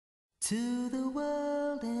To the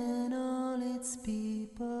world and all its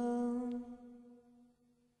people,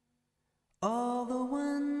 all the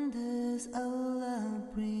wonders Allah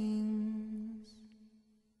brings.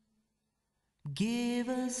 Give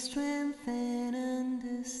us strength and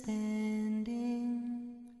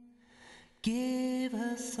understanding. Give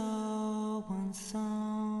us all one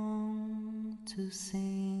song to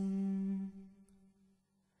sing.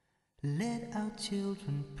 Let our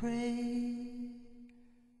children pray.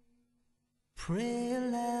 Pray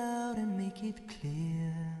aloud and make it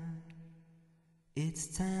clear. It's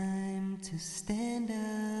time to stand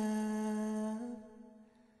up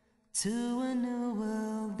to a new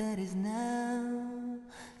world that is now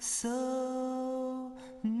so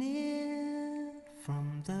near.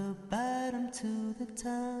 From the bottom to the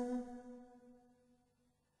top,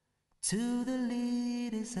 to the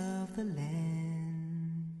leaders of the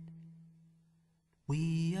land,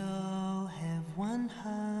 we all have one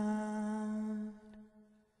heart.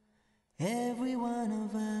 Every one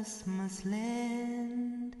of us must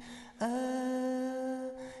lend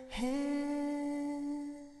a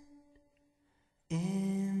hand,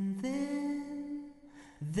 and then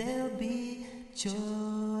there'll be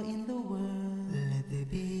joy in the world. Let there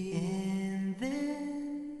be, and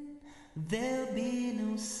then there'll be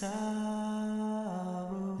no sorrow.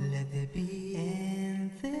 Let there be,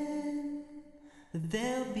 and then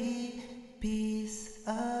there'll be peace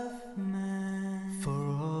of mind. For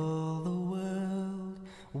all the world,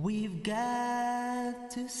 we've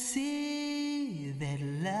got to see that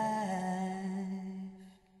life,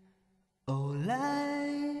 oh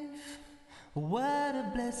life, what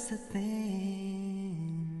a blessed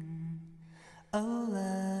thing.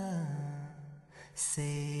 Allah,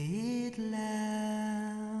 say it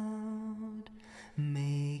loud,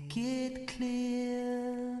 make it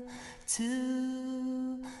clear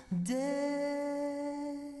today.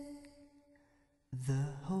 The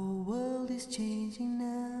whole world is changing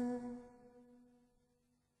now.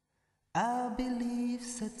 Our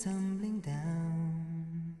beliefs are tumbling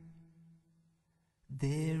down.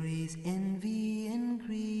 There is envy and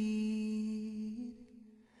greed.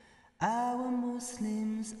 Our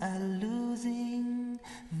Muslims are losing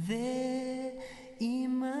their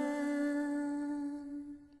iman.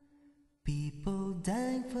 People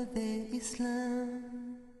dying for their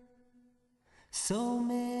Islam. So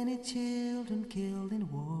many children killed in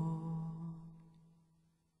war.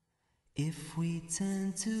 If we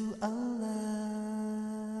turn to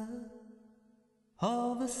Allah,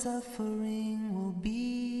 all the suffering will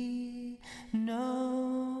be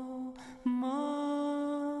no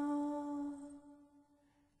more.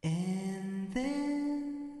 And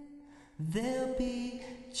then there'll be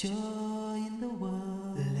joy in the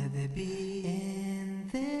world. Let there be, and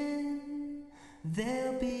then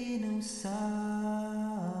there'll be no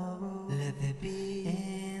sorrow. Let there be,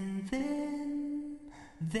 and then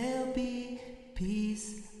there'll be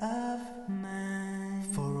peace of mind.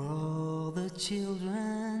 For all the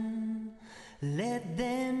children, let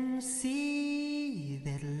them see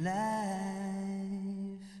that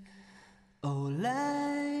life, oh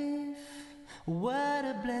life, what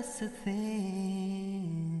a blessed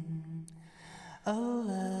thing.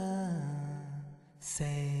 Allah,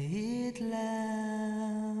 say it loud,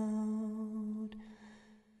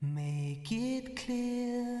 make it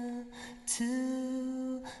clear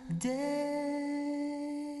today.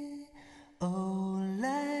 Oh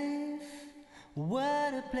life,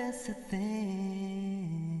 what a blessed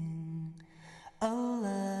thing.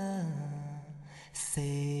 Allah,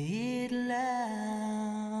 say it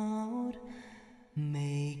loud,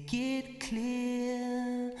 make it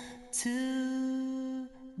clear today,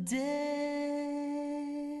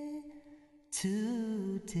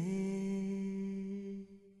 today.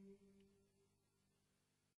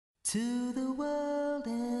 To the world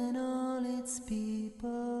and all its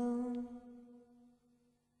people,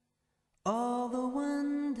 all the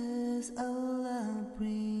wonders Allah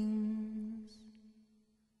brings.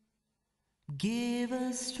 Give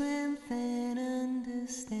us strength and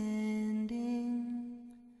understanding.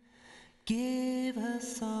 Give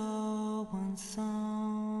us all one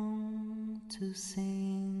song to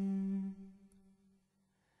sing.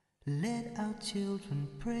 Let our children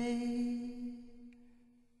pray.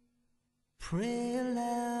 Pray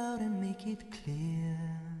aloud and make it clear.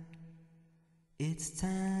 It's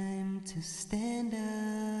time to stand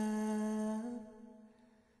up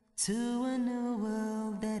to a new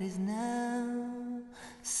world that is now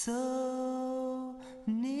so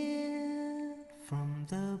near. From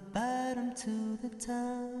the bottom to the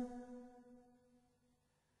top,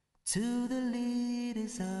 to the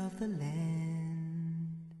leaders of the land,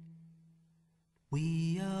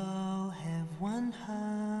 we all one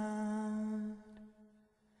heart.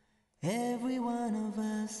 Every one of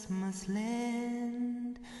us must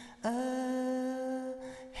lend a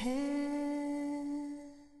hand,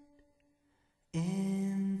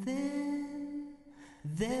 and then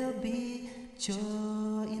there'll be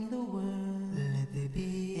joy in the world. Let there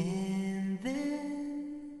be, and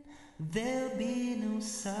then there'll be no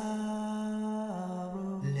sorrow.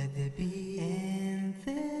 Let there be, and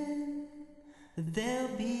then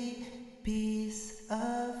there'll be peace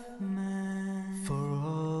of mind. For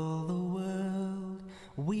all the world,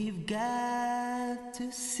 we've got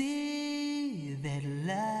to see that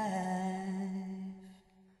life,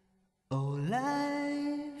 oh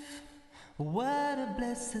life, what a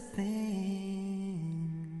blessed thing.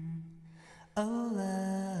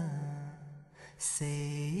 Allah,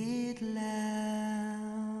 say it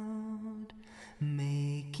loud,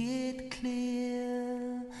 make it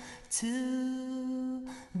clear today.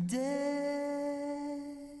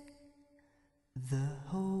 The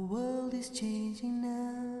whole world is changing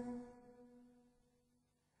now.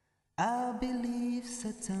 Our beliefs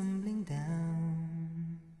are tumbling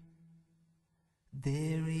down.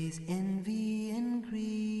 There is envy and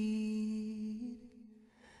greed.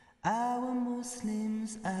 Our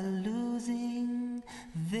Muslims are losing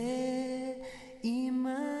their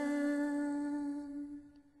iman.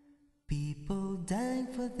 People dying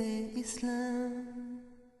for their Islam.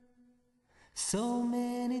 So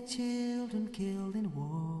many children killed in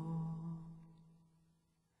war.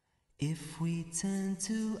 If we turn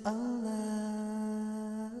to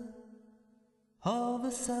Allah, all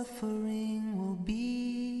the suffering will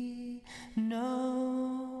be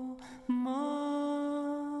no more.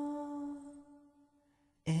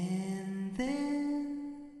 And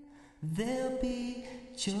then there'll be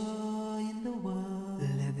joy in the world.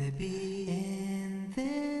 Let there be, and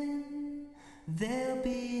then there'll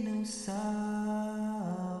be no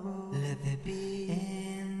sorrow. Let there be,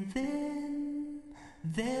 and then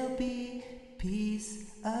there'll be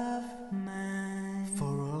peace of mind.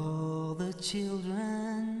 For all the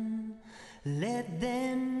children, let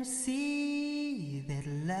them see that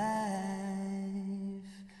life,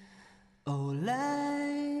 oh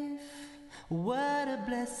life, what a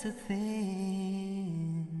blessed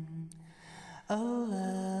thing.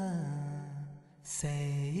 Allah,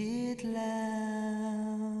 say it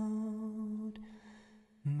loud,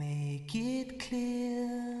 make it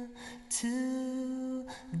clear today.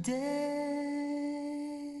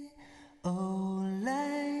 Oh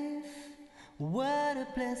life, what a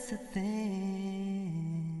blessed thing.